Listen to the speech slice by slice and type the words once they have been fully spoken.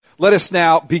Let us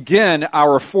now begin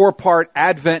our four-part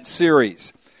Advent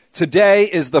series. Today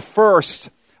is the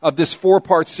first of this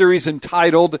four-part series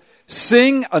entitled,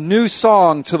 Sing a New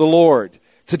Song to the Lord.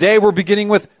 Today we're beginning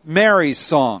with Mary's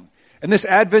Song. And this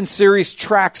Advent series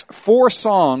tracks four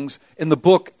songs in the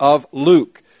book of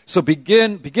Luke. So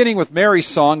beginning with Mary's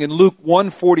Song in Luke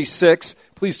 1:46.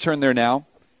 Please turn there now.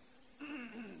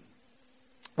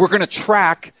 We're going to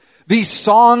track these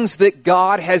songs that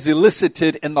God has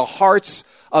elicited in the hearts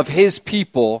of His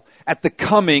people at the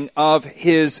coming of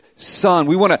His Son.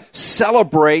 We want to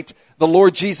celebrate the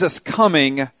Lord Jesus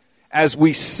coming as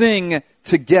we sing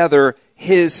together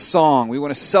His song. We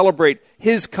want to celebrate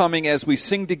His coming as we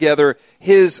sing together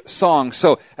His song.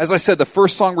 So, as I said, the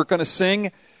first song we're going to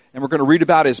sing and we're going to read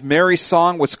about is Mary's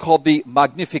song, what's called the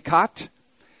Magnificat.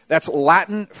 That's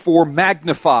Latin for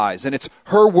magnifies, and it's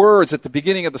her words at the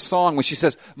beginning of the song when she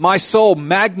says, my soul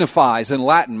magnifies in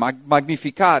Latin,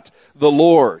 Magnificat, the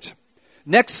Lord.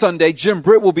 Next Sunday, Jim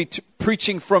Britt will be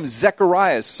preaching from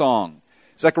Zechariah's song.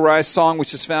 Zechariah's song,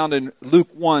 which is found in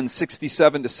Luke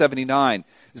 1:67-79.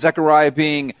 Zechariah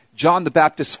being John the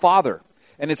Baptist's father.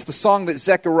 And it's the song that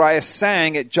Zechariah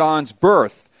sang at John's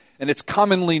birth. And it's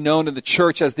commonly known in the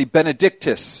church as the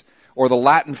Benedictus, or the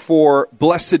Latin for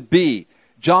blessed be.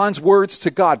 John's words to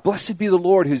God, blessed be the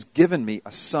Lord who's given me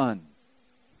a son.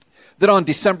 Then on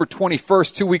December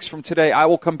 21st, 2 weeks from today, I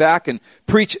will come back and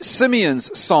preach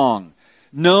Simeon's song,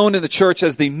 known in the church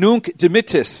as the Nunc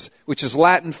Dimittis, which is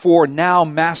Latin for now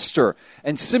master.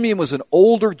 And Simeon was an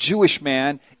older Jewish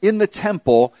man in the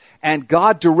temple, and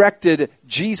God directed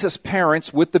Jesus'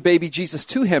 parents with the baby Jesus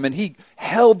to him, and he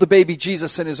held the baby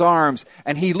Jesus in his arms,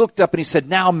 and he looked up and he said,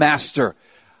 now master,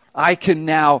 I can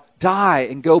now die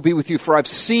and go be with you, for I've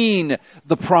seen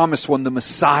the promised one, the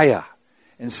Messiah.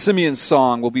 And Simeon's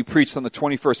song will be preached on the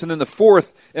 21st. And then the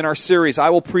fourth in our series, I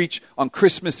will preach on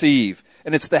Christmas Eve.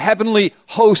 And it's the heavenly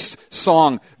host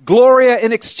song, Gloria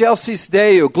in excelsis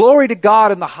Deo, glory to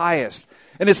God in the highest.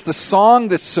 And it's the song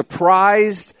that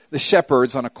surprised the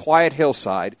shepherds on a quiet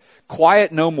hillside,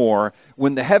 quiet no more,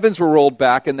 when the heavens were rolled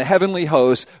back and the heavenly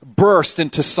host burst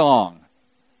into song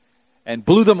and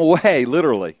blew them away,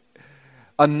 literally,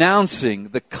 announcing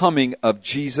the coming of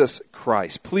Jesus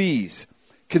Christ. Please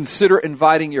consider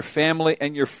inviting your family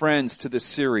and your friends to this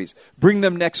series. Bring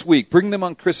them next week. Bring them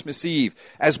on Christmas Eve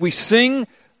as we sing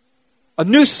a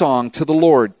new song to the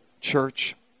Lord,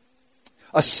 church.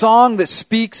 A song that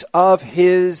speaks of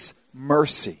His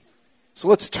mercy. So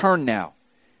let's turn now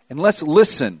and let's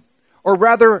listen, or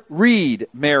rather read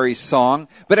Mary's song.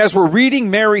 But as we're reading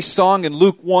Mary's song in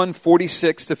Luke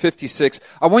 1:46-56,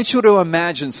 I want you to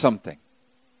imagine something.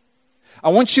 I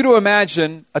want you to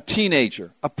imagine a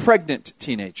teenager, a pregnant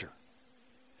teenager.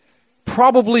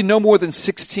 Probably no more than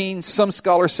 16. Some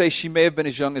scholars say she may have been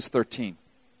as young as 13.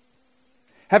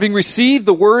 Having received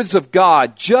the words of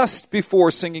God just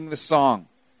before singing the song.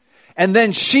 And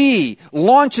then she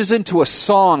launches into a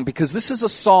song, because this is a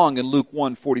song in Luke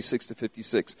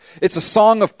 1:46-56. It's a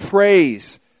song of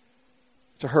praise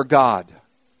to her God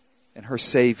and her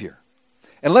Savior.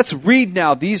 And let's read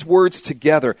now these words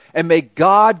together. And may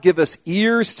God give us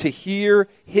ears to hear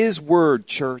His word,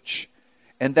 church.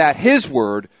 And that His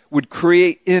word would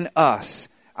create in us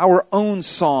our own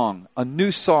song, a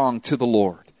new song to the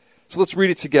Lord. So let's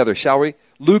read it together, shall we?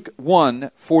 Luke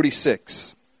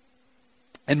 1:46.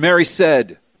 And Mary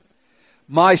said,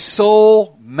 my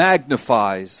soul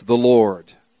magnifies the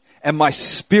Lord, and my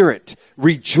spirit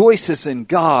rejoices in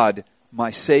God, my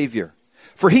Savior.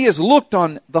 For He has looked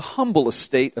on the humble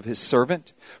estate of His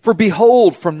servant. For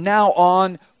behold, from now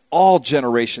on, all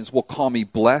generations will call me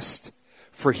blessed.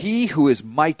 For He who is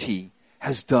mighty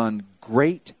has done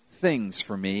great things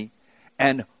for me,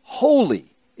 and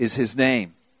holy is His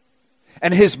name.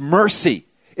 And His mercy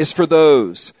is for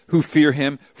those who fear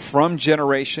Him from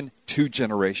generation to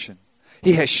generation.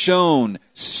 He has shown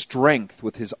strength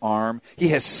with His arm. He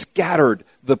has scattered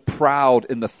the proud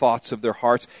in the thoughts of their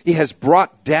hearts. He has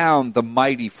brought down the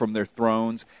mighty from their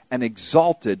thrones and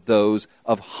exalted those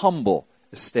of humble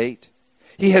estate.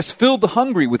 He has filled the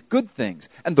hungry with good things,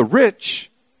 and the rich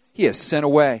He has sent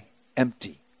away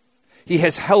empty. He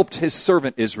has helped His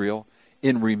servant Israel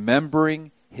in remembering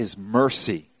His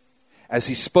mercy, as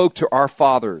He spoke to our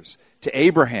fathers, to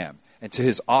Abraham, and to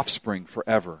his offspring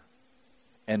forever.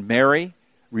 And Mary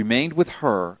remained with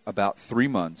her about 3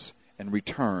 months and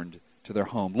returned to their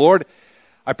home. Lord,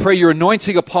 I pray your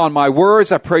anointing upon my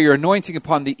words. I pray your anointing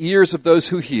upon the ears of those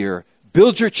who hear.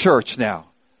 Build your church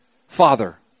now,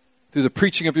 Father, through the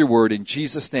preaching of your word. In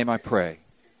Jesus' name I pray.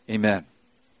 Amen.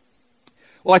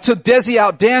 Well, I took Desi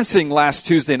out dancing last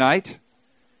Tuesday night.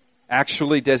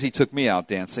 Actually, Desi took me out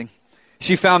dancing.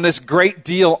 She found this great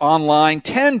deal online,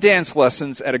 10 dance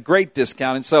lessons at a great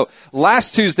discount. And so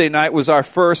last Tuesday night was our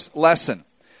first lesson.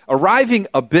 Arriving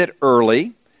a bit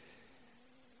early,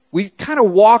 we kind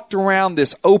of walked around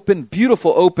this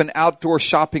beautiful open outdoor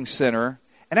shopping center.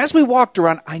 And as we walked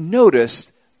around, I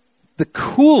noticed the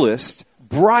coolest,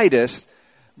 brightest,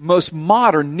 most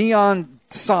modern neon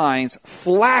signs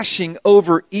flashing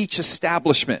over each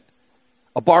establishment.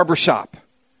 A barbershop,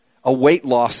 a weight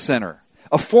loss center,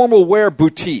 a formal wear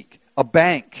boutique, a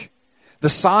bank. The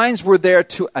signs were there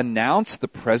to announce the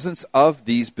presence of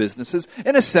these businesses,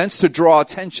 in a sense, to draw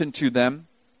attention to them.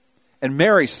 And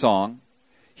Mary's song,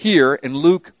 here in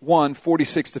Luke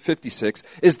 1:46-56,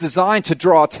 is designed to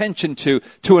draw attention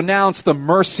to announce the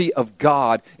mercy of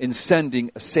God in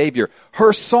sending a Savior.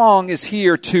 Her song is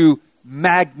here to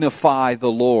magnify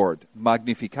the Lord,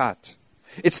 Magnificat.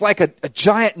 It's like a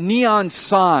giant neon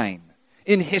sign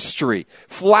in history,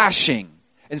 flashing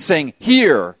and saying,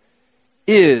 here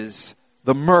is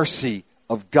the mercy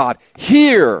of God.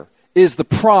 Here is the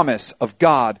promise of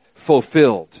God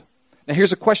fulfilled. Now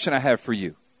here's a question I have for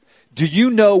you. Do you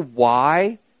know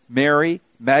why Mary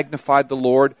magnified the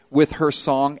Lord with her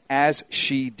song as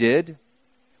she did?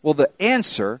 Well, the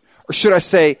answer, or should I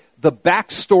say the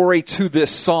backstory to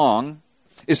this song,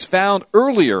 is found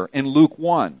earlier in Luke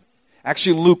 1.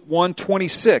 Actually, Luke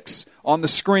 1:26 on the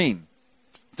screen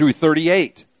through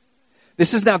 38.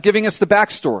 This is now giving us the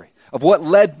backstory of what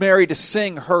led Mary to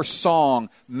sing her song,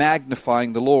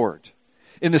 magnifying the Lord.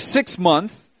 In the 6th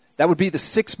month, that would be the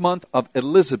 6th month of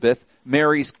Elizabeth,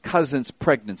 Mary's cousin's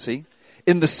pregnancy.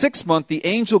 In the 6th month, the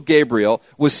angel Gabriel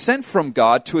was sent from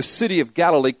God to a city of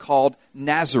Galilee called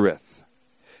Nazareth,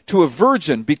 to a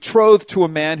virgin betrothed to a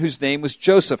man whose name was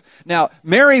Joseph. Now,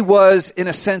 Mary was, in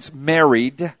a sense,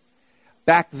 married.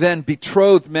 Back then,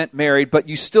 betrothed meant married, but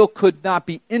you still could not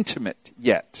be intimate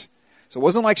yet. So it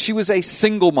wasn't like she was a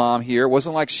single mom here. It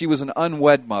wasn't like she was an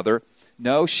unwed mother.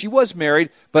 No, she was married,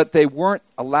 but they weren't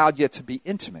allowed yet to be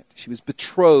intimate. She was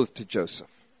betrothed to Joseph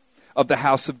of the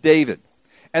house of David.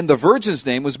 And the virgin's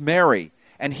name was Mary.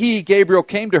 And he, Gabriel,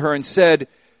 came to her and said,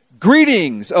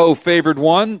 "Greetings, O favored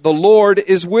one, the Lord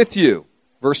is with you."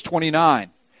 Verse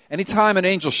 29. Anytime an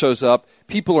angel shows up,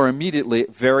 people are immediately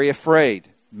very afraid.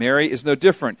 Mary is no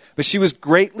different. But she was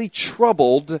greatly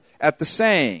troubled at the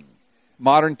saying.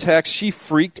 Modern text, she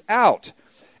freaked out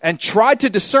and tried to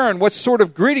discern what sort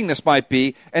of greeting this might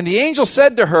be. And the angel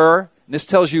said to her, and this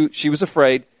tells you she was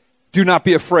afraid, "Do not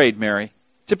be afraid, Mary."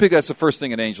 Typically, that's the first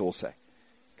thing an angel will say.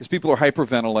 Because people are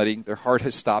hyperventilating. Their heart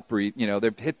has stopped breathing.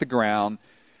 They've hit the ground.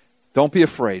 Don't be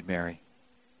afraid, Mary,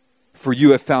 for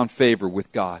you have found favor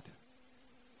with God.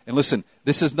 And listen,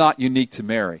 this is not unique to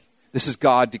Mary. This is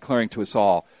God declaring to us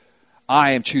all,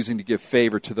 I am choosing to give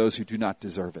favor to those who do not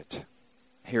deserve it.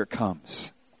 Here it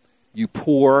comes. You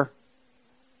poor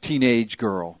teenage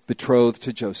girl betrothed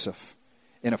to Joseph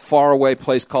in a faraway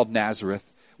place called Nazareth,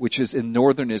 which is in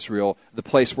northern Israel, the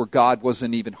place where God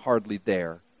wasn't even hardly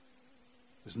there.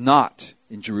 It was not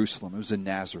in Jerusalem. It was in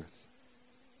Nazareth.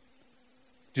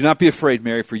 Do not be afraid,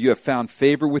 Mary, for you have found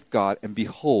favor with God, and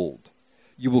behold,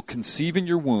 you will conceive in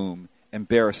your womb and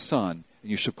bear a son,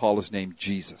 and you shall call his name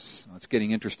Jesus. Now, it's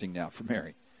getting interesting now for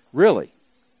Mary. Really?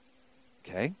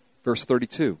 Okay. Verse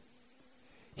 32.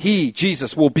 He,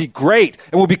 Jesus, will be great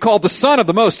and will be called the Son of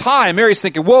the Most High. And Mary's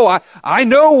thinking, whoa, I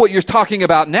know what you're talking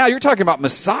about now. You're talking about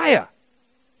Messiah.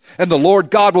 And the Lord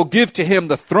God will give to him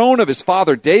the throne of his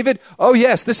father David. Oh,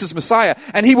 yes, this is Messiah.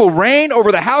 And he will reign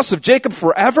over the house of Jacob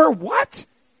forever. What?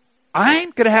 I'm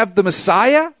going to have the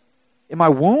Messiah in my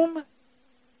womb?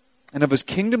 And of his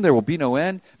kingdom there will be no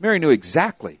end. Mary knew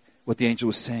exactly what the angel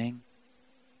was saying.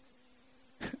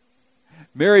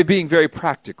 Mary, being very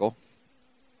practical,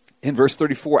 in verse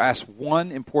 34, asks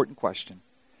one important question.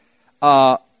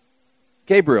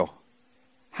 Gabriel,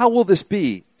 how will this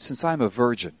be since I'm a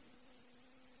virgin?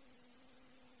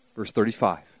 Verse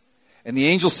 35. And the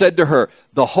angel said to her,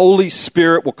 the Holy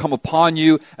Spirit will come upon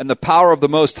you, and the power of the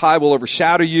Most High will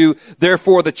overshadow you.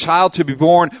 Therefore, the child to be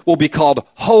born will be called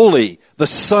Holy, the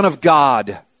Son of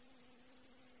God.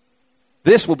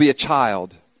 This will be a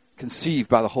child conceived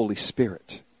by the Holy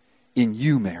Spirit in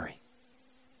you, Mary.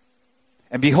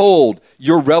 And behold,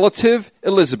 your relative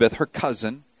Elizabeth, her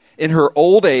cousin, in her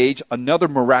old age, another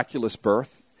miraculous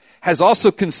birth, has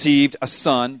also conceived a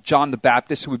son, John the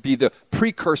Baptist, who would be the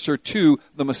precursor to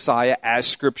the Messiah, as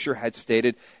Scripture had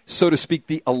stated. So to speak,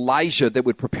 the Elijah that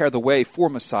would prepare the way for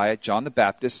Messiah. John the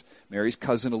Baptist, Mary's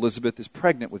cousin Elizabeth, is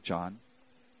pregnant with John,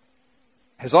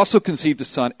 has also conceived a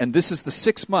son, and this is the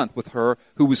 6th month with her,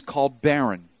 who was called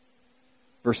barren.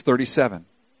 Verse 37.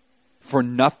 For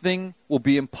nothing will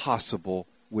be impossible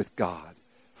with God.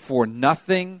 For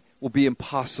nothing will be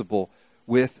impossible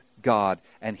with God.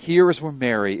 And here is where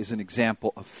Mary is an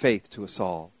example of faith to us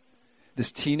all.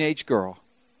 This teenage girl,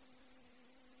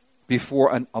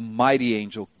 before a mighty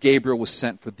angel, Gabriel, was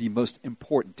sent for the most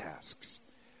important tasks.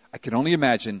 I can only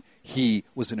imagine he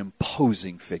was an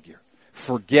imposing figure.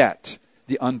 Forget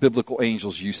the unbiblical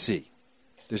angels you see.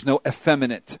 There's no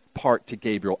effeminate part to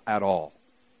Gabriel at all.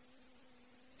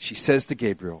 She says to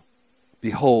Gabriel,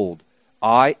 "Behold,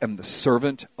 I am the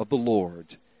servant of the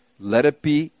Lord. Let it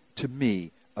be to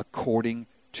me according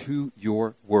to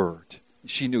your word."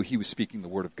 She knew he was speaking the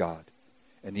word of God.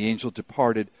 And the angel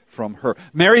departed from her.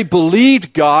 Mary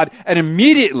believed God, and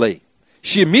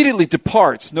she immediately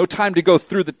departs. No time to go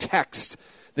through the text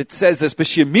that says this, but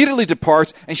she immediately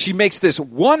departs, and she makes this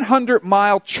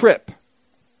 100-mile trip,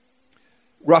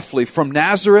 roughly, from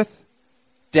Nazareth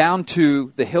down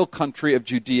to the hill country of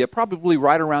Judea, probably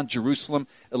right around Jerusalem.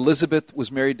 Elizabeth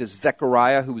was married to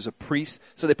Zechariah, who was a priest,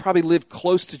 so they probably lived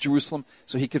close to Jerusalem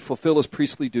so he could fulfill his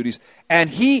priestly duties.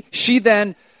 And she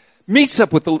then meets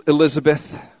up with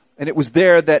Elizabeth, and it was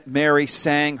there that Mary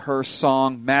sang her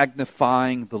song,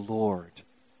 magnifying the Lord,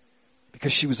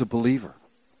 because she was a believer.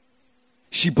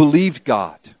 She believed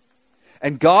God.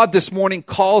 And God this morning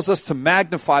calls us to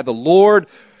magnify the Lord.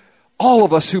 All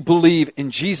of us who believe in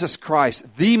Jesus Christ,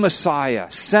 the Messiah,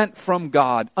 sent from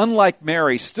God, unlike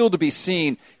Mary, still to be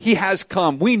seen, he has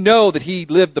come. We know that he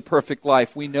lived the perfect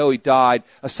life. We know he died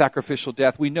a sacrificial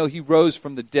death. We know he rose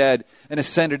from the dead and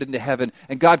ascended into heaven.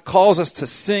 And God calls us to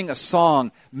sing a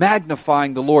song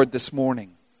magnifying the Lord this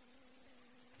morning.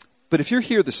 But if you're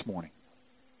here this morning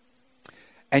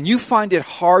and you find it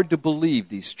hard to believe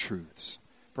these truths,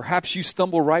 perhaps you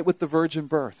stumble right with the virgin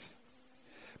birth.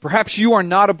 Perhaps you are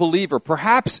not a believer.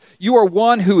 Perhaps you are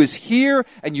one who is here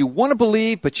and you want to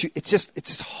believe, but it's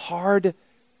just hard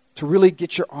to really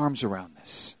get your arms around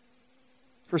this.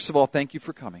 First of all, thank you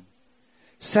for coming.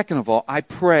 Second of all, I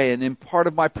pray, and in part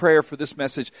of my prayer for this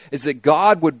message is that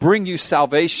God would bring you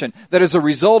salvation, that as a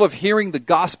result of hearing the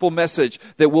gospel message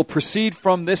that will proceed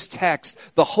from this text,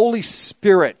 the Holy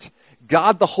Spirit,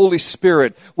 God the Holy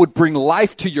Spirit, would bring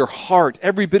life to your heart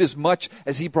every bit as much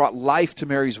as he brought life to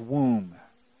Mary's womb.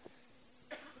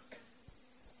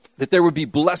 That there would be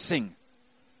blessing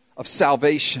of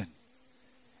salvation.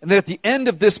 And that at the end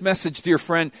of this message, dear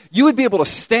friend, you would be able to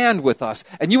stand with us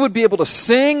and you would be able to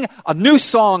sing a new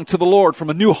song to the Lord from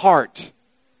a new heart,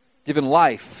 given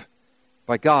life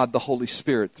by God the Holy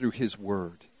Spirit through his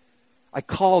word. I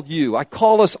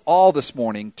call us all this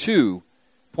morning to,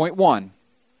 point one,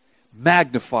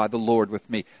 magnify the Lord with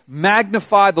me.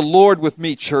 Magnify the Lord with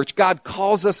me, church. God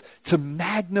calls us to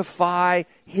magnify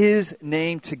his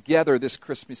name together this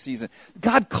Christmas season.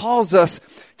 God calls us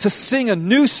to sing a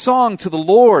new song to the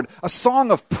Lord, a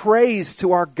song of praise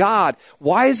to our God.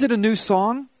 Why is it a new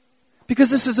song? Because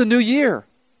this is a new year.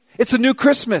 It's a new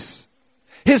Christmas.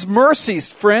 His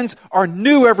mercies, friends, are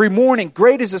new every morning.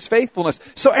 Great is his faithfulness.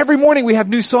 So every morning we have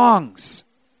new songs.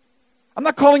 I'm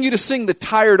not calling you to sing the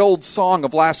tired old song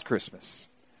of last Christmas.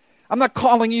 I'm not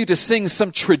calling you to sing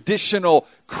some traditional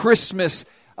Christmas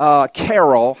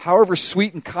carol, however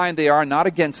sweet and kind they are, not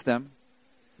against them.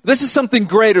 This is something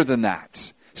greater than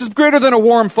that. This is greater than a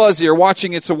warm fuzzy or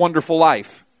watching It's a Wonderful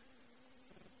Life.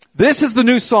 This is the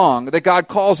new song that God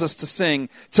calls us to sing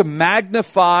to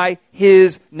magnify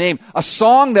his name. A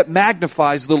song that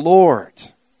magnifies the Lord.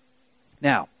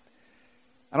 Now,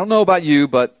 I don't know about you,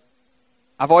 but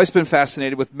I've always been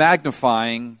fascinated with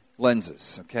magnifying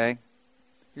lenses, okay?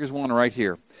 Here's one right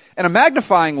here. And a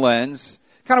magnifying lens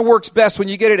kind of works best when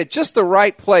you get it at just the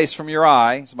right place from your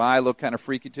eye. Does my eye look kind of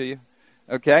freaky to you?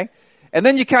 Okay? And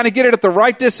then you kind of get it at the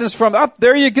right distance from up.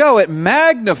 There you go. It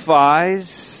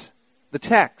magnifies the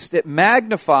text. It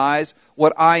magnifies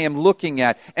what I am looking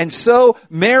at. And so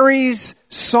Mary's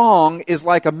song is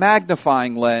like a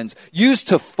magnifying lens used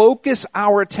to focus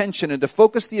our attention and to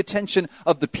focus the attention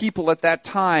of the people at that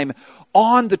time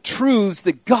on the truths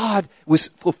that God was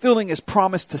fulfilling his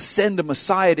promise to send a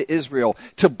Messiah to Israel,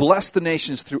 to bless the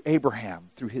nations through Abraham,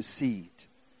 through his seed.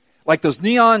 Like those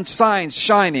neon signs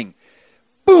shining,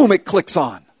 boom, it clicks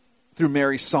on through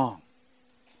Mary's song.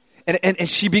 And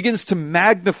she begins to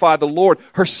magnify the Lord.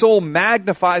 Her soul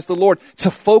magnifies the Lord to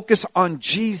focus on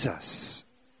Jesus.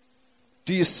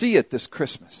 Do you see it this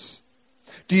Christmas?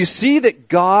 Do you see that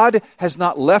God has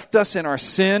not left us in our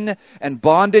sin and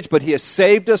bondage, but he has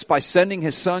saved us by sending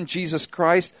his son, Jesus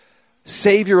Christ,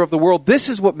 Savior of the world? This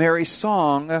is what Mary's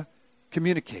song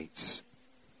communicates.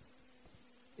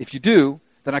 If you do,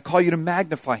 then I call you to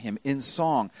magnify him in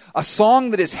song. A song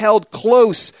that is held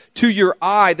close to your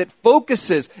eye, that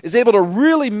focuses, is able to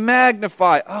really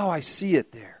magnify. Oh, I see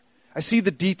it there. I see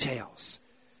the details.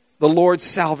 the Lord's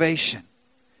salvation.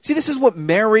 See, this is what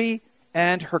Mary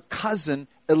and her cousin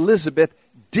Elizabeth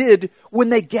did when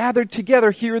they gathered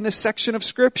together here in this section of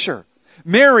Scripture.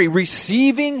 Mary,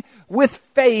 receiving with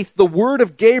faith the word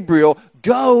of Gabriel,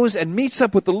 goes and meets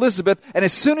up with Elizabeth, and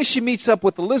as soon as she meets up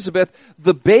with Elizabeth,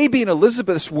 the baby in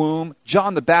Elizabeth's womb,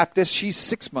 John the Baptist, she's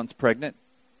 6 months pregnant,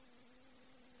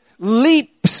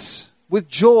 leaps with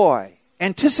joy,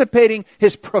 anticipating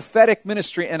his prophetic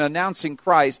ministry and announcing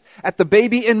Christ at the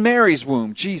baby in Mary's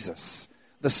womb, Jesus,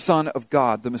 the Son of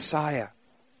God, the Messiah.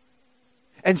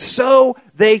 And so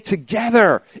they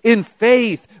together, in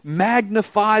faith,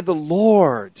 magnify the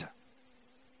Lord.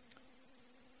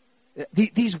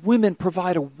 These women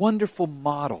provide a wonderful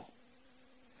model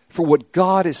for what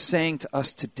God is saying to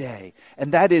us today,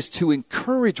 and that is to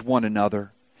encourage one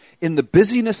another in the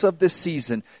busyness of this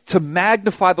season to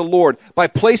magnify the Lord by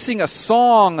placing a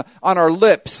song on our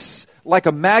lips like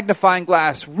a magnifying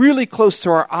glass really close to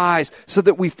our eyes so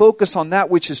that we focus on that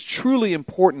which is truly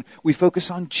important. We focus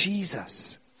on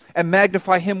Jesus and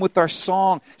magnify Him with our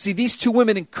song. See, these two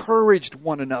women encouraged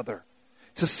one another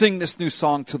to sing this new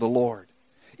song to the Lord.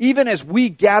 Even as we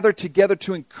gather together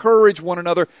to encourage one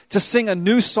another to sing a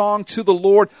new song to the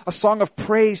Lord, a song of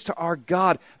praise to our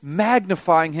God,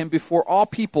 magnifying Him before all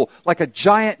people like a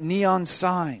giant neon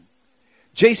sign.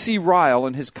 J.C. Ryle,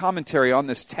 in his commentary on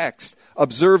this text,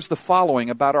 observes the following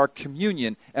about our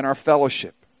communion and our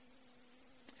fellowship.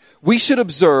 We should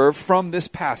observe from this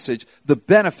passage the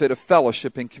benefit of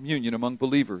fellowship and communion among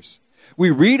believers.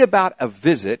 We read about a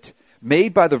visit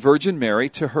made by the Virgin Mary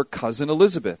to her cousin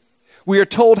Elizabeth. We are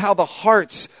told how the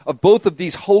hearts of both of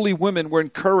these holy women were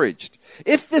encouraged.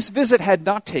 If this visit had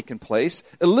not taken place,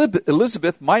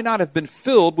 Elizabeth might not have been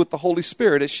filled with the Holy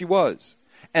Spirit as she was.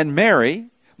 And Mary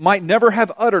might never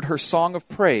have uttered her song of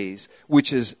praise,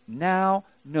 which is now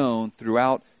known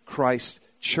throughout Christ's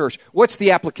church. What's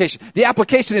the application? The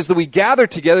application is that we gather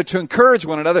together to encourage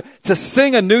one another to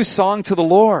sing a new song to the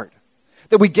Lord.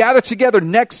 That we gather together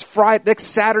next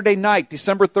Saturday night,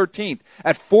 December 13th,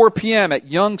 at 4 p.m. at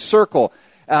Young Circle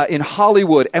in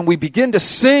Hollywood, and we begin to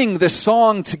sing this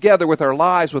song together with our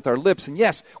lives, with our lips, and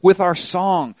yes, with our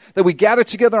song. That we gather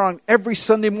together on every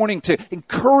Sunday morning to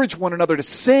encourage one another to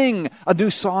sing a new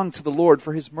song to the Lord,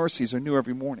 for His mercies are new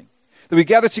every morning. That we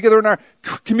gather together in our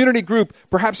community group,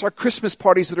 perhaps our Christmas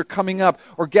parties that are coming up,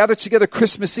 or gather together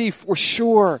Christmas Eve for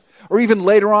sure, or even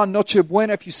later on, Noche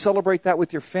Buena, if you celebrate that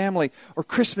with your family, or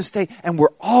Christmas Day, and we're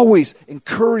always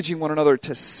encouraging one another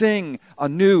to sing a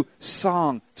new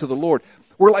song to the Lord.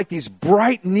 We're like these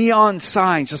bright neon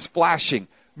signs just flashing.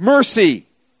 Mercy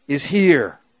is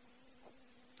here.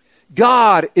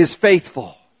 God is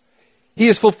faithful. He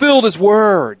has fulfilled His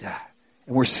word.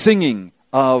 And we're singing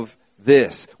of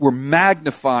this. We're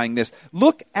magnifying this.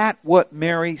 Look at what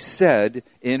Mary said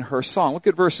in her song. Look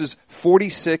at verses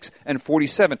 46 and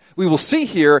 47. We will see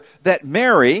here that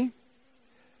Mary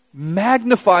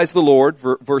magnifies the Lord,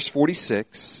 verse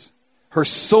 46. Her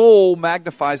soul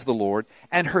magnifies the Lord,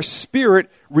 and her spirit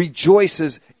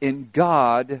rejoices in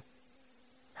God,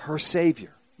 her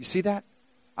Savior. You see that?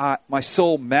 My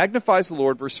soul magnifies the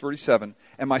Lord, verse 47,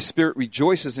 and my spirit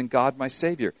rejoices in God, my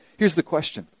Savior. Here's the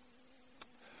question.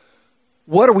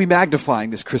 What are we magnifying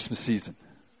this Christmas season?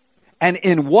 And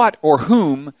in what or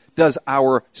whom does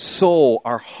our soul,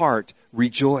 our heart,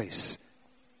 rejoice?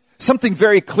 Something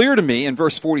very clear to me in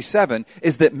verse 47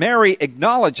 is that Mary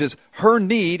acknowledges her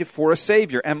need for a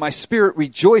Savior, and my spirit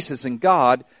rejoices in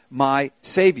God, my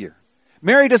Savior.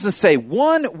 Mary doesn't say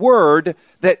one word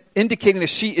that indicating that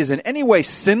she is in any way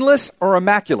sinless or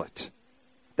immaculate.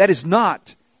 That is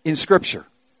not in Scripture.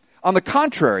 On the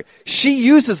contrary, she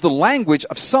uses the language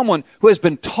of someone who has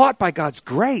been taught by God's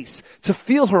grace to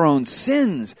feel her own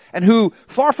sins and who,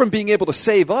 far from being able to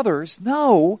save others,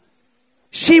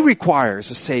 she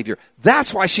requires a Savior.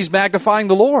 That's why she's magnifying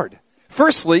the Lord.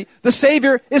 Firstly, the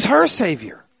Savior is her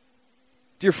Savior.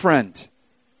 Dear friend,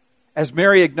 as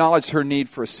Mary acknowledged her need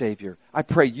for a Savior, I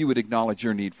pray you would acknowledge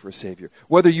your need for a Savior.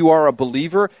 Whether you are a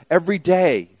believer, every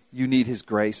day you need His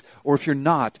grace, or if you're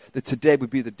not, that today would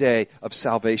be the day of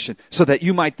salvation, so that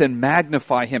you might then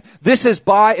magnify Him. This is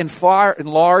by and far and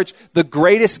large the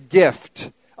greatest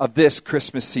gift of this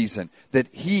Christmas season, that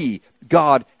He,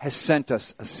 God, has sent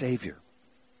us a Savior.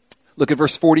 Look at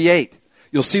verse 48.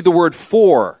 You'll see the word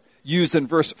for used in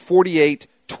verse 48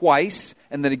 twice,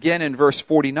 and then again in verse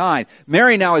 49.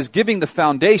 Mary now is giving the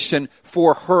foundation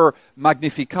for her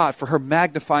Magnificat, for her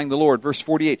magnifying the Lord. Verse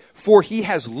 48, for He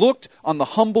has looked on the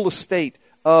humble estate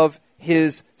of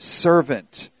His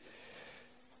servant.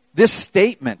 This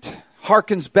statement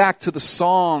harkens back to the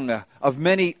song of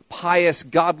many pious,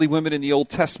 godly women in the Old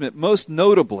Testament, most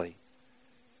notably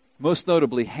Most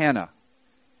notably, Hannah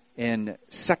in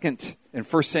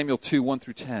 1 Samuel 2, 1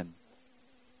 through 10.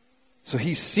 So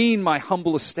he's seen my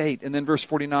humble estate. And then verse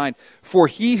 49, for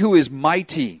he who is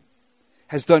mighty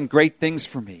has done great things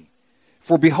for me.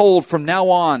 For behold, from now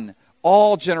on,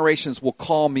 all generations will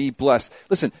call me blessed.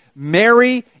 Listen,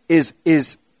 Mary is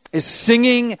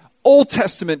singing Old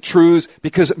Testament truths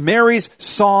because Mary's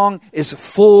song is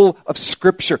full of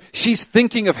Scripture. She's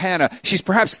thinking of Hannah. She's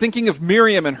perhaps thinking of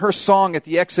Miriam and her song at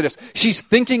the Exodus. She's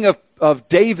thinking of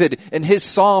David and his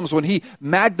Psalms when he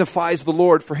magnifies the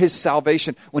Lord for his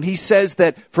salvation. When he says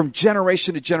that from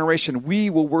generation to generation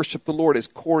we will worship the Lord, as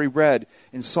Corey read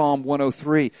in Psalm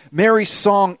 103. Mary's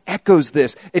song echoes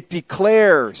this. It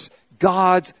declares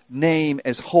God's name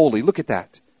as holy. Look at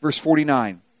that. Verse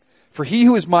 49. For he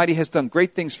who is mighty has done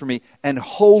great things for me, and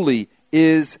holy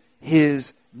is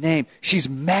his name. She's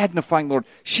magnifying the Lord.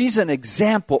 She's an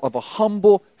example of a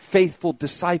humble, faithful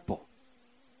disciple.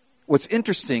 What's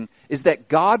interesting is that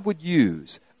God would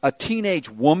use a teenage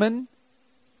woman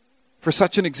for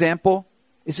such an example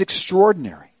is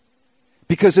extraordinary.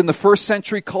 Because in the first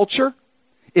century culture,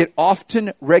 it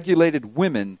often regulated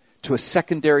women to a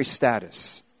secondary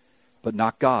status, but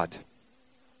not God.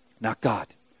 Not God.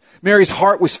 Mary's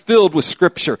heart was filled with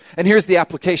Scripture. And here's the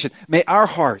application. May our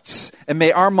hearts and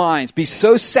may our minds be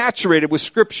so saturated with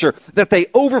Scripture that they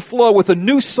overflow with a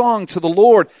new song to the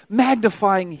Lord,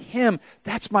 magnifying Him.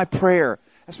 That's my prayer.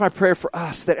 That's my prayer for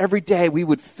us, that every day we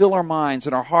would fill our minds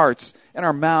and our hearts and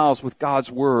our mouths with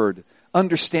God's Word,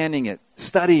 understanding it,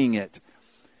 studying it.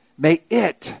 May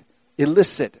it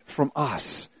elicit from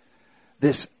us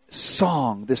this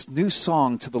song, this new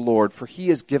song to the Lord, for He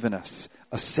has given us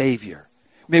a Savior.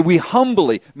 May we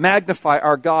humbly magnify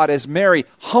our God as Mary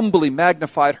humbly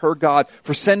magnified her God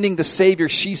for sending the Savior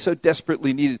she so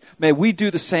desperately needed. May we do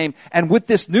the same. And with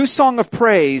this new song of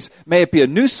praise, may it be a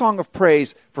new song of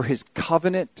praise for His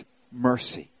covenant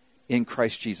mercy in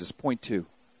Christ Jesus. Point 2.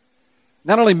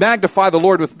 Not only magnify the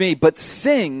Lord with me, but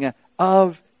sing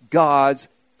of God's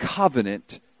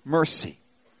covenant mercy.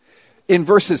 In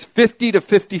verses 50 to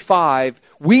 55,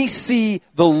 we see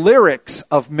the lyrics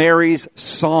of Mary's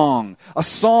song, a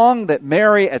song that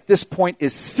Mary at this point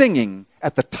is singing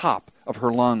at the top of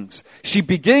her lungs. She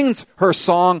begins her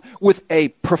song with a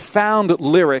profound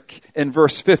lyric in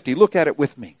verse 50. Look at it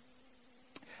with me.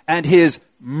 And His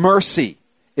mercy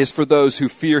is for those who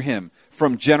fear Him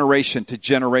from generation to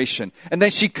generation. And then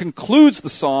she concludes the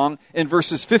song in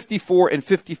verses 54 and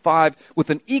 55 with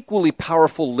an equally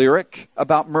powerful lyric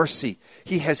about mercy.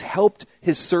 He has helped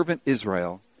His servant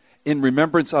Israel in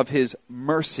remembrance of His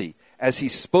mercy as He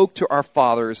spoke to our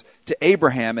fathers, to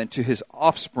Abraham, and to his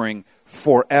offspring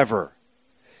forever.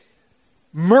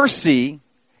 Mercy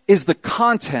is the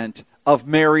content of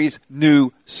Mary's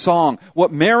new song.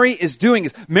 What Mary is doing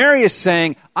is, Mary is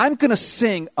saying, I'm going to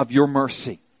sing of your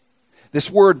mercy. This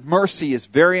word mercy is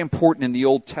very important in the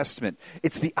Old Testament.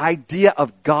 It's the idea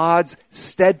of God's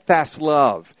steadfast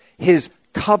love, His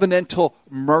covenantal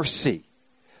mercy.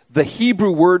 The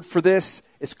Hebrew word for this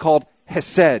is called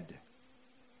hesed.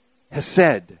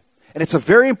 Hesed. And it's a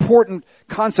very important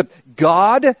concept.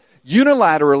 God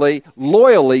unilaterally,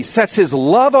 loyally sets His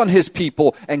love on His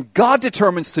people, and God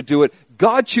determines to do it.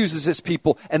 God chooses His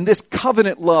people, and this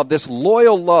covenant love, this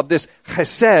loyal love, this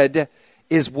hesed,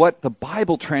 is what the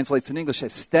Bible translates in English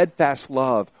as steadfast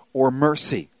love or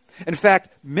mercy. In fact,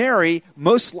 Mary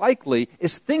most likely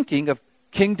is thinking of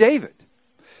King David.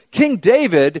 King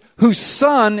David, whose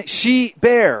son she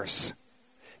bears.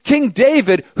 King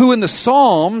David, who in the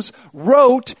Psalms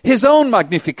wrote his own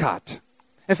Magnificat.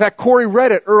 In fact, Corey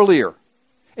read it earlier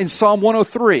in Psalm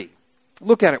 103.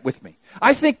 Look at it with me.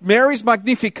 I think Mary's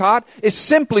Magnificat is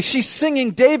simply, she's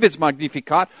singing David's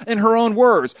Magnificat in her own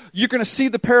words. You're going to see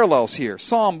the parallels here.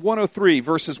 Psalm 103,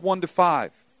 verses 1 to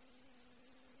 5.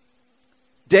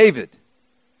 David,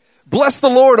 bless the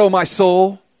Lord, O my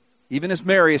soul. Even as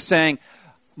Mary is saying,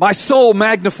 my soul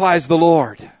magnifies the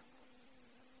Lord.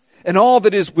 And all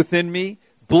that is within me,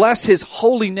 bless His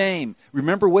holy name.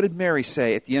 Remember, what did Mary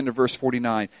say at the end of verse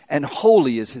 49? And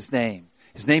holy is His name.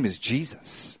 His name is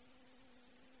Jesus.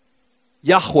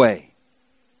 Yahweh,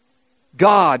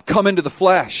 God come into the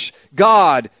flesh,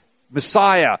 God,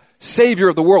 Messiah, Savior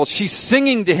of the world. She's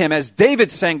singing to Him as David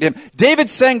sang to Him.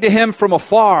 David sang to Him from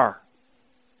afar,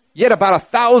 yet about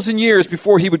 1,000 years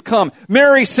before He would come.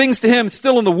 Mary sings to Him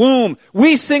still in the womb.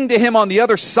 We sing to Him on the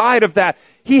other side of that.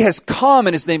 He has come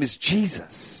and His name is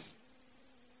Jesus.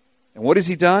 And what has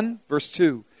He done? Verse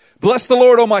 2. Bless the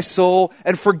Lord, O my soul,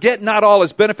 and forget not all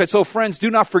His benefits. Oh, friends,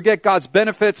 do not forget God's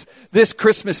benefits this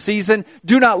Christmas season.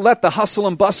 Do not let the hustle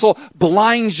and bustle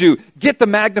blind you. Get the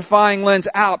magnifying lens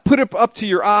out. Put it up to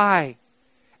your eye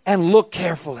and look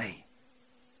carefully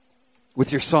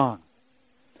with your song.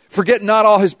 Forget not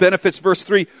all his benefits, verse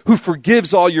 3, who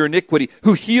forgives all your iniquity,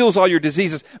 who heals all your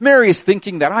diseases. Mary is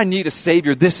thinking that I need a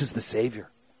Savior. This is the Savior.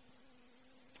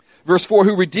 Verse 4,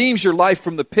 who redeems your life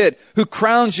from the pit, who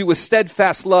crowns you with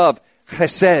steadfast love,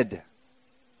 chesed,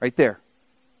 right there,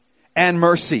 and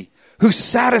mercy, who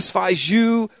satisfies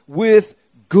you with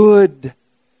good,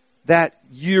 that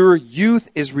your youth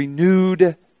is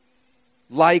renewed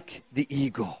like the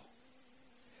eagle.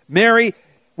 Mary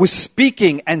was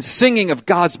speaking and singing of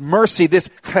God's mercy, this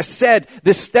chesed,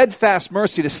 this steadfast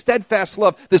mercy, this steadfast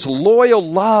love, this loyal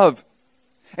love.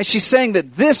 And she's saying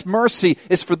that this mercy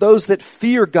is for those that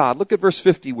fear God. Look at verse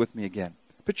 50 with me again.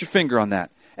 Put your finger on that.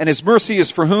 And his mercy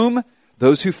is for whom?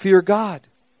 Those who fear God.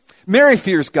 Mary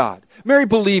fears God. Mary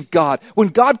believed God. When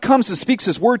God comes and speaks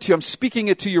his word to you, I'm speaking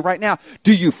it to you right now.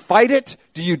 Do you fight it?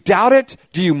 Do you doubt it?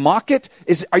 Do you mock it?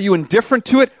 Are you indifferent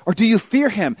to it? Or do you fear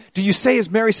him? Do you say,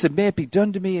 as Mary said, may it be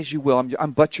done to me as you will.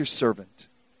 I'm but your servant.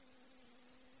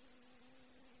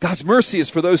 God's mercy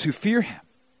is for those who fear him.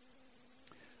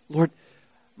 Lord,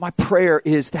 my prayer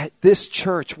is that this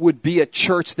church would be a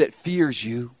church that fears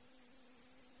you.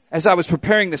 As I was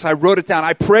preparing this, I wrote it down.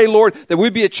 I pray, Lord, that we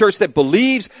be a church that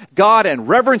believes God and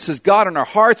reverences God in our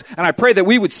hearts. And I pray that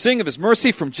we would sing of his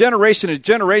mercy from generation to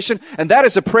generation. And that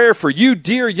is a prayer for you,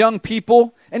 dear young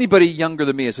people. Anybody younger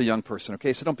than me is a young person,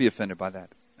 okay? So don't be offended by that.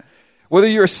 Whether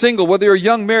you're single, whether you're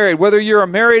young married, whether you're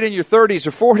married in your 30s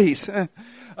or 40s.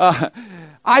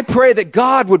 I pray that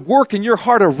God would work in your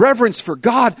heart a reverence for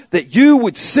God, that you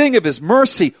would sing of his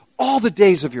mercy all the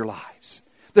days of your lives.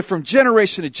 That from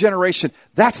generation to generation,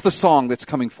 that's the song that's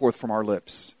coming forth from our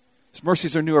lips. His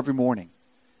mercies are new every morning.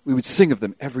 We would sing of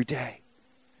them every day.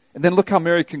 And then look how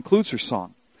Mary concludes her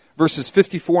song. Verses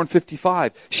 54 and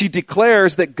 55. She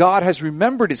declares that God has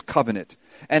remembered his covenant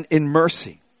and in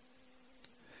mercy.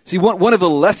 See, one of the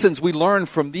lessons we learn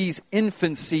from these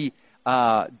infancy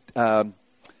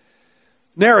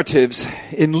narratives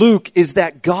in Luke is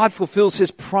that God fulfills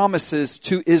his promises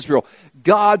to Israel.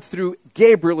 God, through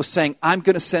Gabriel, is saying, I'm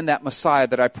going to send that Messiah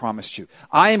that I promised you.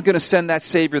 I am going to send that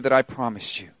Savior that I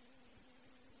promised you.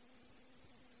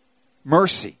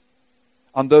 Mercy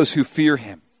on those who fear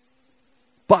him.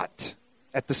 But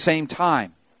at the same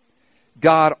time,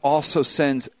 God also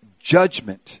sends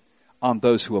judgment on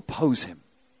those who oppose him.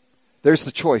 There's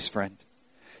the choice, friend.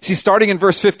 See, starting in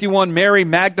verse 51, Mary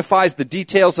magnifies the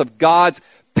details of God's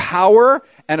power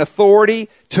and authority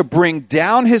to bring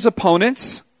down his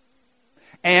opponents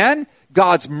and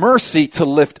God's mercy to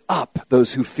lift up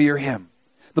those who fear him.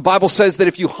 The Bible says that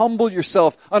if you humble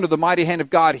yourself under the mighty hand of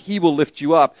God, he will lift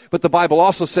you up. But the Bible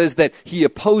also says that he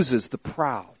opposes the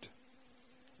proud.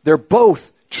 They're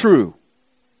both true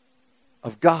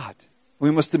of God. We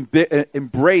must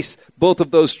embrace both of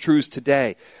those truths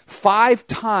today. 5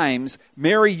 times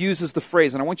Mary uses the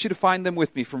phrase, and I want you to find them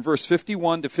with me from verse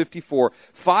 51 to 54.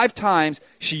 5 times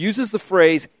she uses the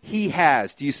phrase, he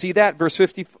has. Do you see that? Verse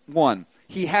 51,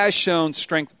 he has shown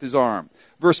strength with his arm.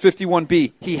 Verse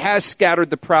 51b, he has scattered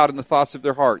the proud in the thoughts of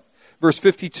their heart. Verse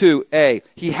 52a,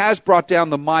 he has brought down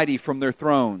the mighty from their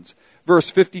thrones.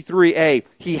 Verse 53a,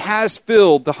 he has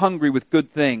filled the hungry with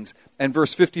good things. And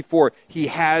verse 54, he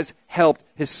has helped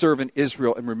his servant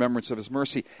Israel in remembrance of his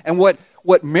mercy. And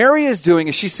what Mary is doing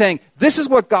is she's saying, this is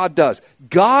what God does.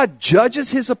 God judges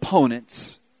his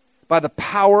opponents by the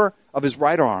power of his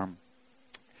right arm.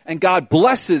 And God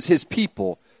blesses his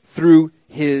people through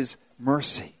his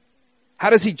mercy.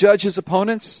 How does he judge his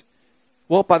opponents?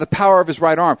 Well, by the power of his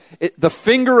right arm. The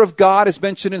finger of God is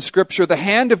mentioned in Scripture. The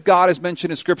hand of God is mentioned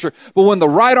in Scripture. But when the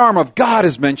right arm of God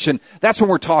is mentioned, that's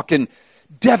when we're talking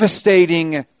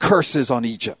devastating curses on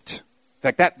Egypt.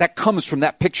 In fact, that comes from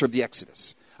that picture of the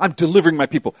Exodus. I'm delivering my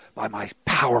people by my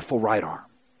powerful right arm.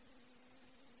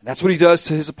 And that's what he does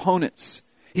to his opponents.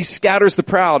 He scatters the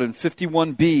proud in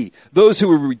 51b. Those who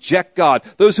would reject God,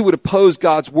 those who would oppose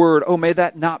God's word. Oh, may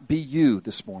that not be you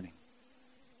this morning.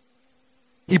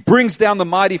 He brings down the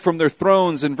mighty from their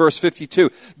thrones in verse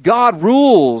 52. God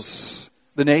rules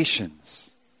the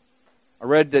nations. I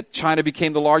read that China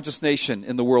became the largest nation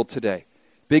in the world today.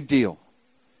 Big deal.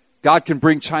 God can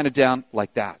bring China down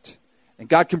like that. And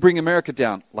God can bring America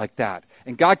down like that.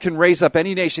 And God can raise up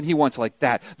any nation he wants like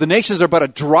that. The nations are but a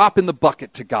drop in the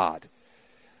bucket to God.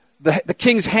 The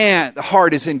king's hand, the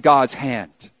heart is in God's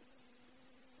hand.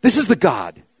 This is the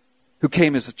God who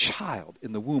came as a child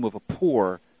in the womb of a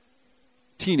poor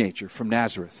teenager from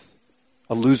Nazareth,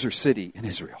 a loser city in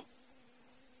Israel.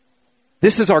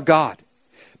 This is our God.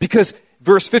 Because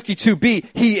verse 52b,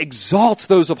 he exalts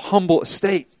those of humble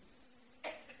estate.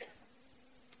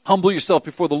 Humble yourself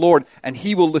before the Lord, and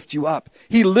He will lift you up.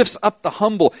 He lifts up the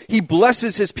humble. He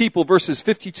blesses His people, verses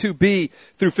 52b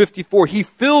through 54. He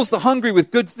fills the hungry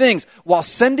with good things while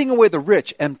sending away the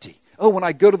rich empty. Oh, when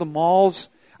I go to the malls,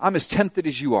 I'm as tempted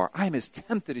as you are. I am as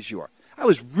tempted as you are. I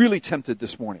was really tempted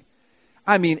this morning.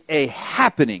 I mean, a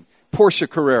happening Porsche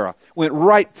Carrera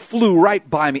flew right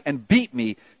by me and beat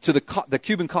me to the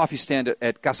Cuban coffee stand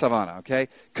at Casavana, okay?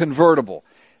 Convertible.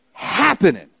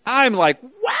 Happening. I'm like,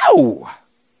 wow!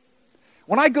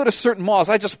 When I go to certain malls,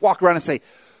 I just walk around and say,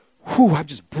 whew, I'm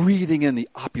just breathing in the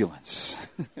opulence.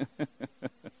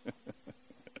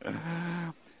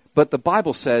 But the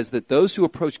Bible says that those who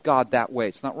approach God that way,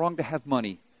 it's not wrong to have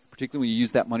money, particularly when you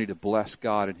use that money to bless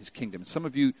God and His kingdom. And some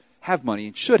of you have money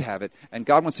and should have it, and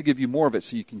God wants to give you more of it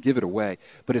so you can give it away.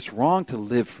 But it's wrong to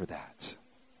live for that.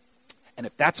 And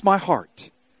if that's my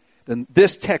heart, then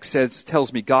this text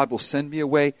tells me God will send me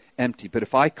away empty. But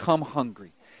if I come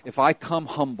hungry, if I come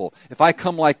humble, if I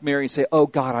come like Mary and say, oh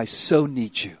God, I so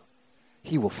need you,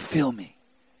 He will fill me.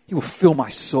 He will fill my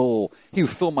soul. He will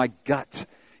fill my gut.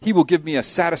 He will give me a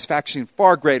satisfaction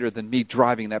far greater than me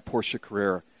driving that Porsche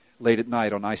Carrera late at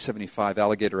night on I-75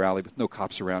 Alligator Alley with no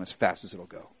cops around as fast as it'll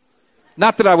go.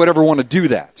 Not that I would ever want to do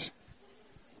that.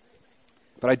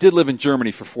 But I did live in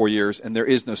Germany for 4 years, and there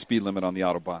is no speed limit on the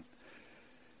Autobahn.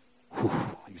 Whew,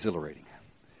 exhilarating.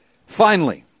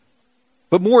 Finally,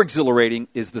 but more exhilarating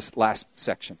is this last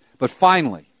section. But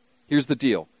finally, here's the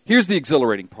deal. Here's the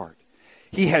exhilarating part.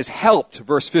 He has helped,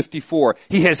 verse 54,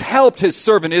 He has helped His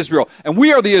servant Israel, and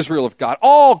we are the Israel of God.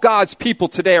 All God's people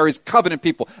today are His covenant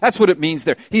people. That's what it means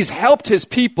there. He's helped His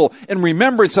people in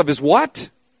remembrance of His what?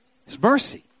 His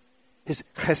mercy. His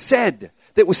chesed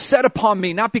that was set upon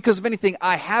me, not because of anything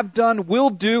I have done, will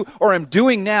do, or am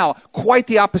doing now. Quite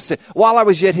the opposite. While I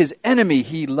was yet His enemy,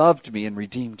 He loved me and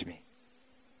redeemed me.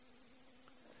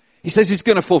 He says He's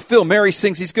going to fulfill. Mary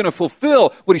sings He's going to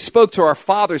fulfill what He spoke to our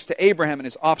fathers, to Abraham and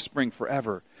his offspring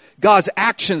forever. God's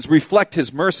actions reflect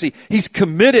His mercy. He's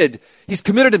committed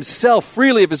Himself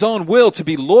freely of His own will to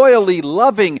be loyally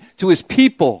loving to His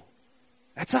people.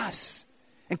 That's us.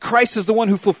 And Christ is the one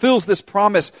who fulfills this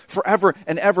promise forever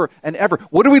and ever and ever.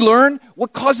 What do we learn?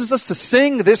 What causes us to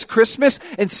sing this Christmas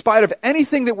in spite of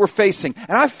anything that we're facing?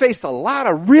 And I've faced a lot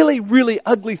of really, really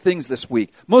ugly things this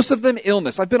week. Most of them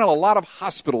illness. I've been in a lot of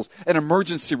hospitals and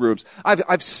emergency rooms.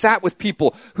 I've sat with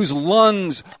people whose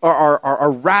lungs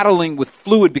are rattling with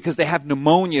fluid because they have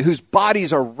pneumonia, whose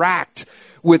bodies are racked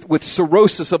with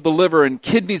cirrhosis of the liver and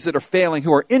kidneys that are failing,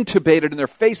 who are intubated and their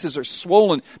faces are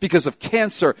swollen because of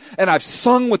cancer. And I've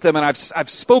sung with them, and I've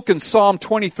spoken Psalm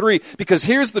 23, because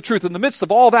here's the truth. In the midst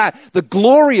of all that, the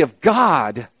glory of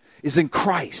God is in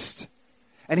Christ.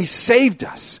 And He saved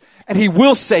us, and He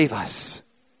will save us.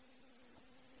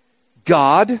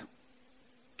 God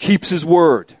keeps His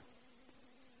word.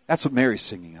 That's what Mary's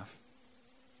singing of.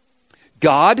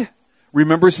 God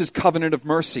remembers His covenant of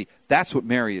mercy. That's what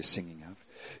Mary is singing of.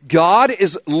 God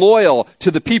is loyal to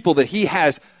the people that He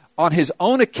has on His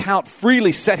own account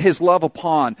freely set His love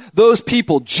upon. Those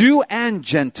people, Jew and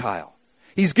Gentile.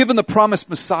 He's given the promised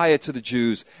Messiah to the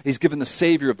Jews. He's given the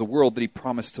Savior of the world that He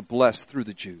promised to bless through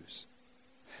the Jews.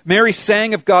 Mary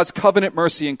sang of God's covenant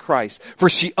mercy in Christ, for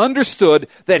she understood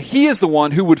that He is the one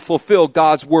who would fulfill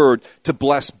God's word to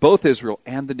bless both Israel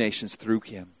and the nations through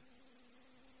Him.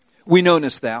 We know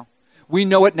this now. We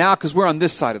know it now because we're on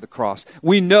this side of the cross.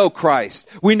 We know Christ.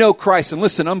 We know Christ. And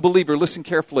listen, unbeliever, listen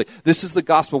carefully. This is the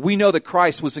gospel. We know that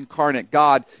Christ was incarnate,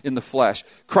 God in the flesh.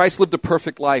 Christ lived a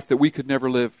perfect life that we could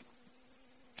never live.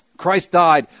 Christ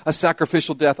died a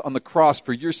sacrificial death on the cross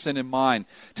for your sin and mine,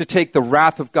 to take the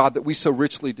wrath of God that we so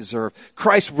richly deserve.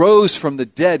 Christ rose from the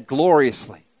dead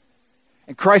gloriously.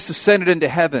 And Christ ascended into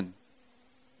heaven.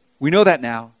 We know that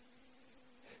now.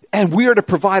 And we are to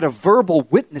provide a verbal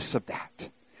witness of that.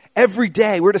 Every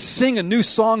day we're to sing a new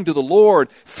song to the Lord,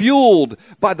 fueled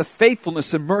by the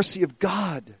faithfulness and mercy of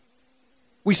God.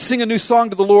 We sing a new song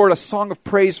to the Lord, a song of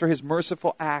praise for His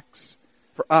merciful acts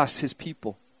for us, His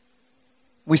people.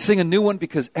 We sing a new one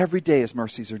because every day His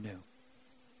mercies are new.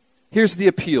 Here's the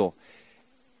appeal.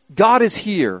 God is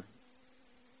here.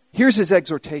 Here's His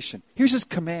exhortation. Here's His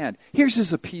command. Here's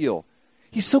His appeal.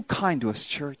 He's so kind to us,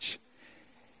 church.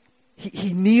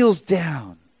 He kneels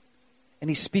down and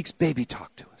He speaks baby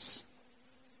talk to us.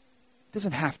 He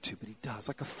doesn't have to, but He does,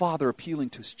 like a father appealing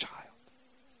to his child.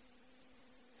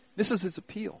 This is His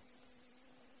appeal.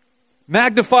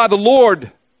 Magnify the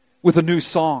Lord with a new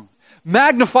song.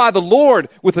 Magnify the Lord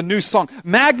with a new song.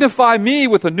 Magnify me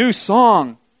with a new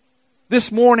song.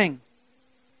 This morning,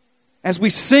 as we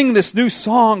sing this new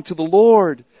song to the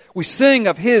Lord, we sing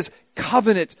of His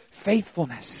covenant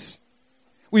faithfulness.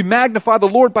 We magnify the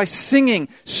Lord by singing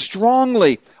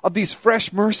strongly of these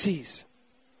fresh mercies.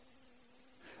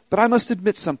 But I must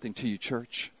admit something to you,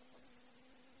 church.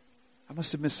 I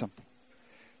must admit something.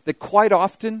 That quite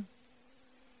often,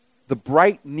 the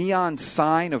bright neon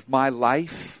sign of my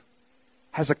life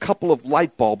has a couple of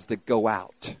light bulbs that go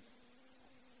out.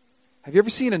 Have you ever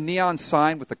seen a neon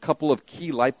sign with a couple of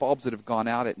key light bulbs that have gone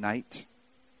out at night?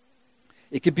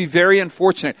 It could be very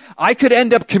unfortunate. I could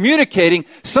end up communicating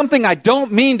something I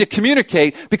don't mean to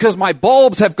communicate because my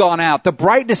bulbs have gone out. The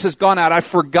brightness has gone out. I've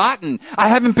forgotten. I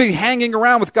haven't been hanging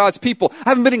around with God's people. I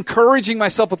haven't been encouraging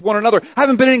myself with one another. I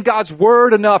haven't been in God's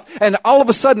Word enough. And all of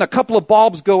a sudden, a couple of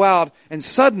bulbs go out. And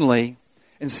suddenly,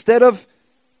 instead of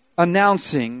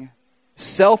announcing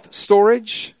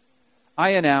self-storage,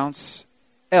 I announce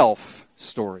elf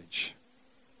storage.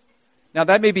 Now,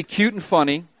 that may be cute and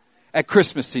funny at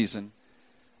Christmas season.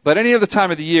 But any other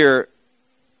time of the year,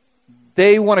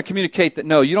 they want to communicate that,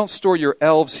 no, you don't store your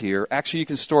elves here. Actually, you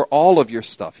can store all of your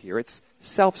stuff here. It's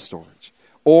self-storage.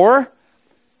 Or,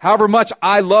 however much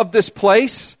I love this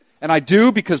place, and I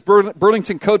do because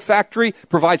Burlington Coat Factory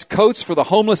provides coats for the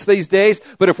homeless these days,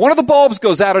 but if one of the bulbs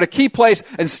goes out at a key place,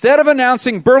 instead of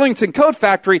announcing Burlington Coat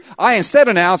Factory, I instead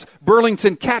announce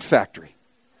Burlington Cat Factory.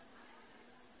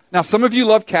 Now, some of you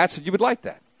love cats and you would like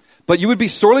that. But you would be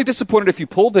sorely disappointed if you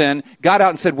pulled in, got out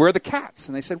and said, where are the cats?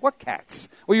 And they said, what cats?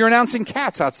 Well, you're announcing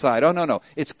cats outside. Oh, no.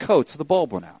 It's coats. The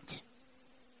bulb went out.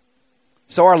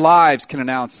 So our lives can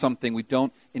announce something we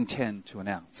don't intend to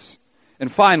announce.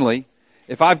 And finally,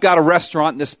 if I've got a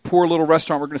restaurant, this poor little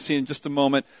restaurant we're going to see in just a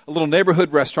moment, a little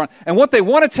neighborhood restaurant, and what they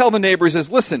want to tell the neighbors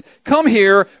is, listen, come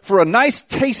here for a nice,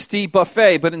 tasty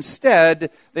buffet, but instead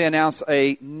they announce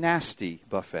a nasty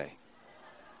buffet.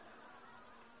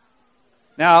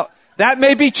 Now, that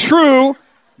may be true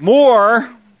more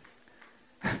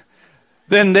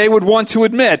than they would want to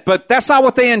admit, but that's not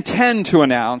what they intend to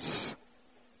announce.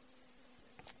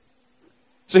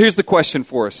 So here's the question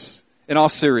for us, in all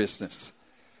seriousness.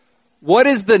 What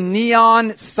is the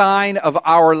neon sign of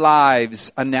our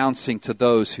lives announcing to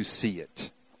those who see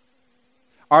it?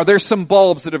 Are there some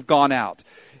bulbs that have gone out?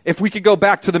 If we could go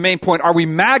back to the main point, are we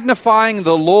magnifying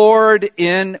the Lord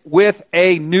with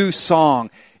a new song?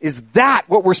 Is that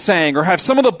what we're saying? Or have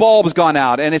some of the bulbs gone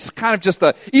out? And it's kind of just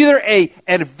either a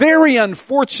very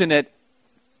unfortunate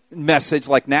message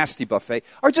like nasty buffet,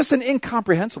 or just an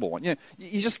incomprehensible one.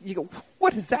 You go,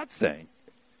 what is that saying?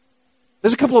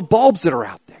 There's a couple of bulbs that are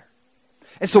out there.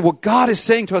 And so what God is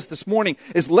saying to us this morning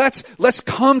is let's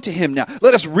come to Him now.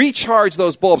 Let us recharge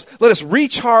those bulbs. Let us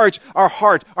recharge our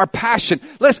heart, our passion.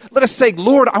 Let us say,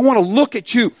 Lord, I want to look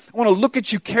at you. I want to look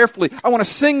at you carefully. I want to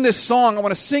sing this song. I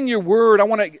want to sing your word. I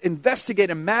want to investigate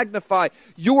and magnify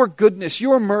your goodness,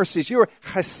 your mercies, your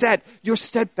chesed, your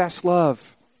steadfast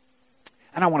love.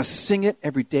 And I want to sing it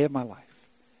every day of my life,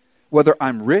 whether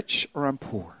I'm rich or I'm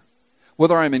poor,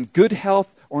 whether I'm in good health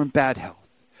or in bad health.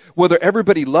 Whether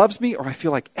everybody loves me or I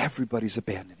feel like everybody's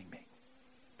abandoning me.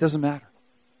 Doesn't matter.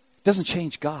 It doesn't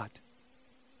change God.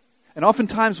 And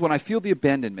oftentimes when I feel the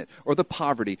abandonment or the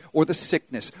poverty or the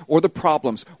sickness or the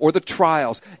problems or the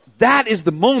trials, that is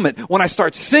the moment when I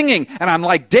start singing, and I'm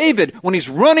like David when he's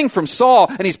running from Saul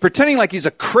and he's pretending like he's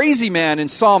a crazy man in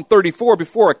Psalm 34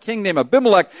 before a king named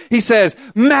Abimelech. He says,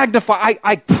 magnify,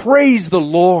 I praise the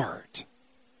Lord.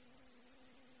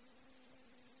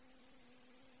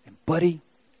 And buddy,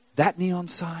 that neon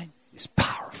sign is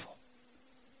powerful.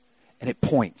 And it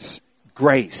points,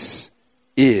 grace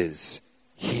is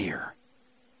here.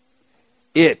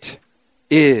 It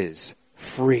is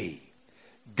free.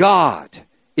 God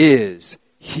is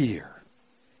here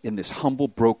in this humble,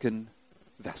 broken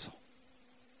vessel.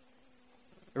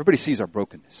 Everybody sees our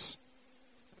brokenness.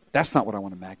 That's not what I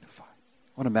want to magnify. I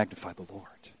want to magnify the Lord.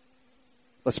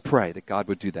 Let's pray that God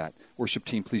would do that. Worship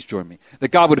team, please join me. That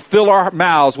God would fill our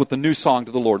mouths with the new song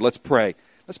to the Lord. Let's pray.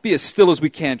 Let's be as still as we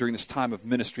can during this time of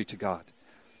ministry to God.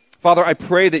 Father, I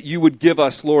pray that you would give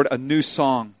us, Lord, a new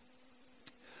song.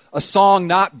 A song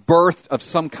not birthed of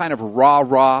some kind of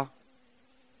rah-rah.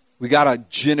 We got to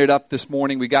gin it up this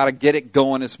morning. We got to get it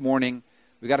going this morning.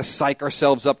 We got to psych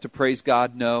ourselves up to praise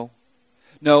God. No,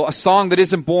 a song that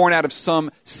isn't born out of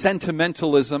some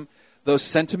sentimentalism. Though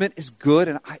sentiment is good,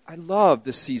 and I love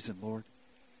this season, Lord.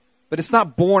 But it's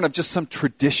not born of just some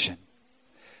tradition.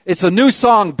 It's a new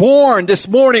song born this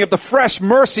morning of the fresh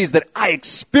mercies that I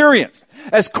experienced.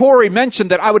 As Corey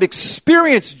mentioned, that I would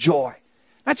experience joy.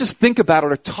 Not just think about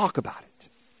it or talk about it.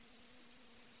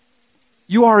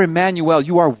 You are Emmanuel.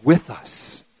 You are with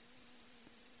us.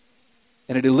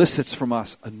 And it elicits from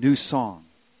us a new song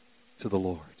to the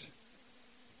Lord.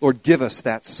 Lord, give us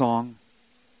that song.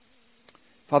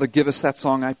 Father, give us that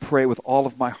song, I pray, with all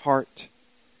of my heart.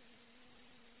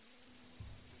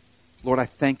 Lord, I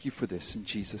thank you for this in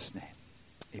Jesus' name.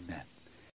 Amen.